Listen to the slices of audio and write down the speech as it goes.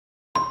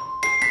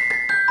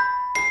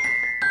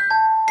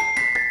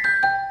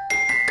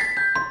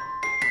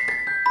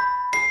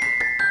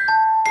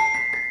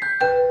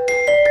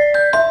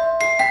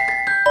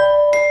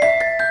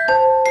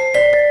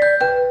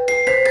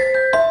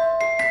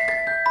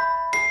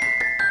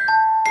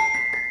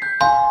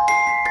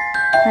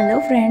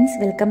Hello friends,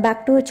 welcome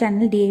back to our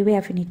channel DIY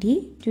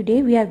Affinity.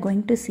 Today we are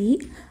going to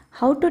see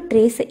how to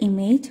trace an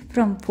image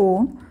from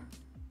phone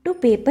to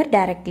paper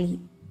directly.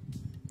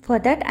 For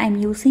that I am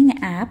using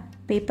an app,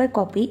 Paper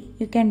Copy.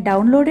 You can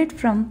download it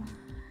from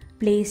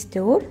Play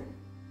Store.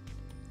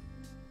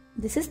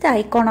 This is the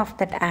icon of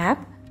that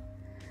app.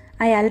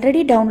 I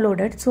already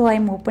downloaded, so I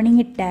am opening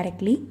it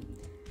directly.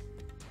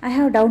 I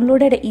have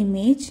downloaded an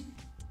image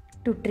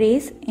to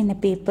trace in a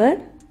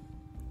paper.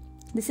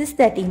 This is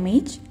that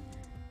image.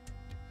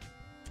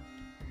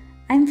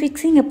 I am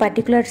fixing a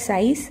particular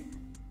size.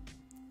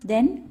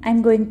 Then I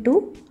am going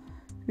to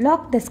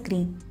lock the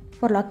screen.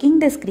 For locking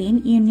the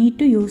screen, you need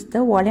to use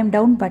the volume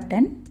down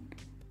button.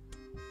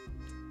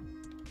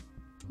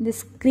 The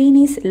screen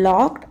is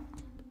locked.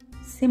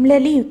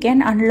 Similarly, you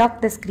can unlock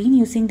the screen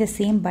using the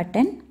same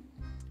button.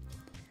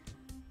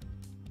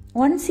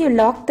 Once you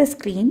lock the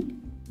screen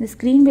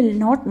will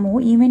not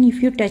move even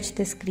if you touch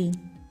the screen.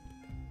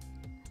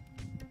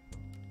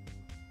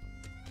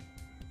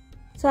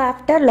 So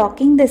after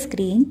locking the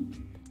screen,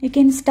 you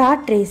can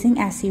start tracing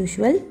as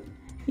usual.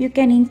 You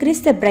can increase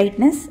the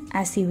brightness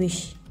as you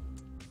wish.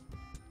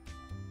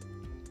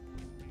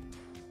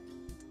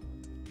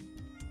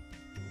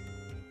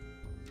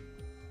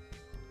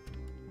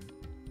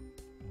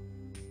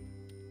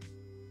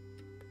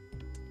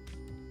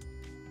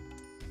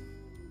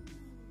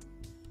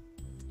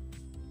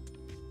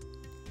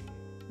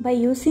 By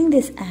using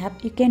this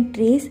app, you can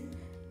trace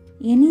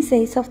any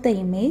size of the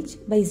image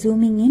by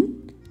zooming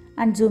in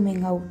and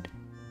zooming out.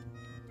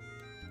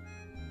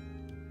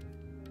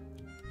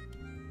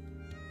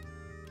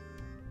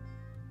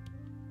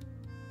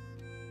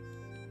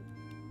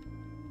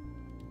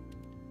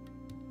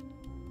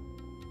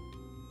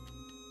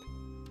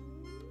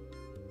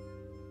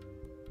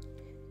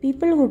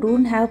 People who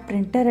don't have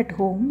printer at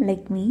home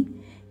like me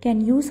can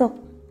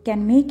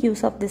make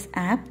use of this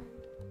app.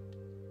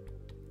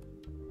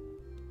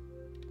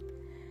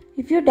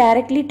 If you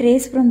directly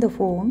trace from the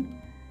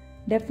phone,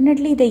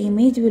 definitely the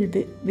image will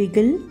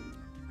wiggle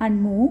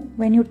and move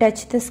when you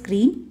touch the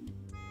screen.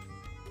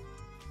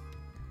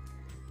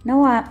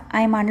 Now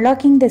I am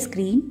unlocking the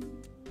screen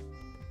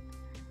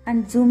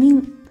and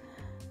zooming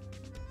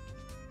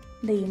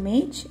the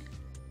image.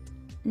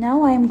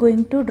 Now I am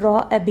going to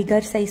draw a bigger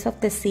size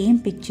of the same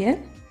picture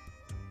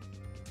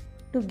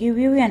to give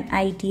you an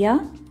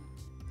idea.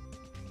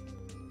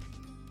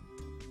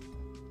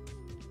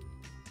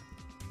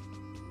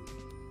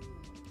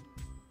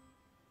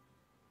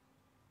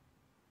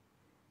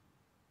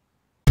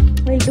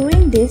 While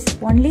doing this,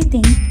 only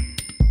thing,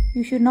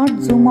 you should not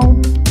zoom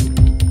out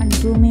and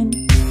zoom in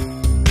the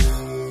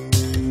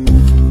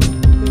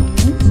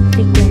image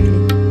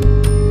frequently.